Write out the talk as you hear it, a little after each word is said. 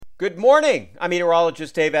Good morning. I'm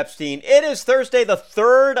meteorologist Dave Epstein. It is Thursday, the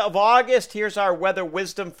 3rd of August. Here's our weather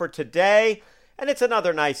wisdom for today. And it's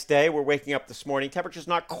another nice day. We're waking up this morning. Temperature's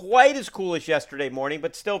not quite as cool as yesterday morning,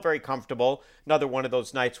 but still very comfortable. Another one of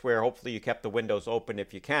those nights where hopefully you kept the windows open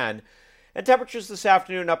if you can. And temperatures this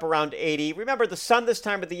afternoon up around 80. Remember, the sun this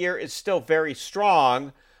time of the year is still very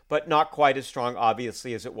strong, but not quite as strong,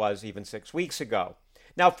 obviously, as it was even 6 weeks ago.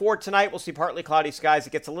 Now, for tonight, we'll see partly cloudy skies.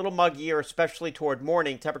 It gets a little muggier, especially toward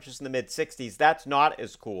morning. Temperatures in the mid-60s. That's not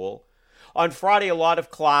as cool. On Friday, a lot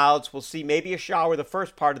of clouds. We'll see maybe a shower the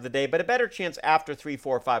first part of the day, but a better chance after 3,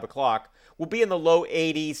 4, 5 o'clock. We'll be in the low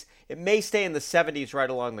 80s. It may stay in the 70s right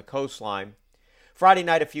along the coastline. Friday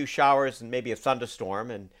night, a few showers and maybe a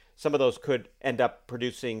thunderstorm, and some of those could end up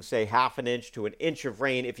producing, say, half an inch to an inch of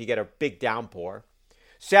rain if you get a big downpour.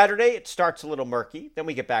 Saturday, it starts a little murky. Then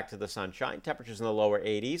we get back to the sunshine. Temperatures in the lower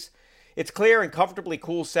 80s. It's clear and comfortably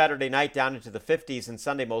cool Saturday night down into the 50s, and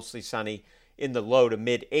Sunday mostly sunny in the low to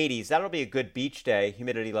mid 80s. That'll be a good beach day.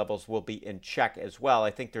 Humidity levels will be in check as well.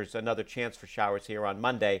 I think there's another chance for showers here on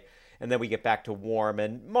Monday, and then we get back to warm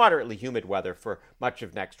and moderately humid weather for much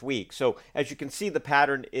of next week. So as you can see, the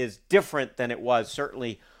pattern is different than it was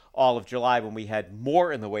certainly all of July when we had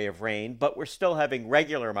more in the way of rain, but we're still having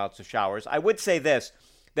regular amounts of showers. I would say this,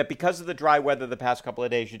 that because of the dry weather the past couple of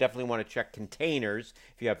days, you definitely want to check containers.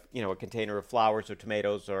 If you have, a container of flowers or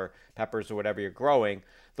tomatoes or peppers or whatever you're growing,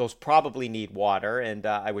 those probably need water, and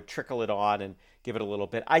I would trickle it on and give it a little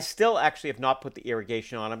bit. I still actually have not put the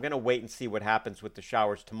irrigation on. I'm going to wait and see what happens with the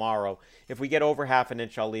showers tomorrow. If we get over half an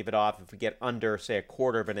inch, I'll leave it off. If we get under, say, a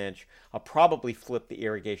quarter of an inch, I'll probably flip the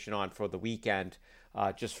irrigation on for the weekend,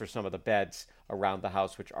 just for some of the beds around the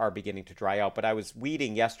house, which are beginning to dry out. But I was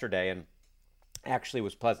weeding yesterday and actually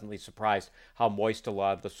was pleasantly surprised how moist a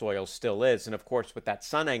lot of the soil still is. And of course, with that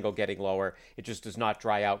sun angle getting lower, it just does not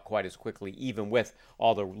dry out quite as quickly, even with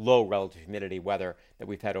all the low relative humidity weather that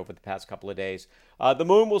we've had over the past couple of days. The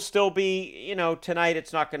moon will still be, tonight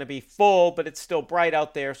it's not going to be full, but it's still bright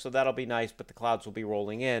out there, so that'll be nice, but the clouds will be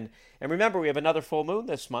rolling in. And remember, we have another full moon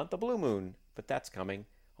this month, a blue moon, but that's coming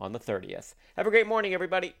on the 30th. Have a great morning,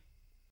 everybody.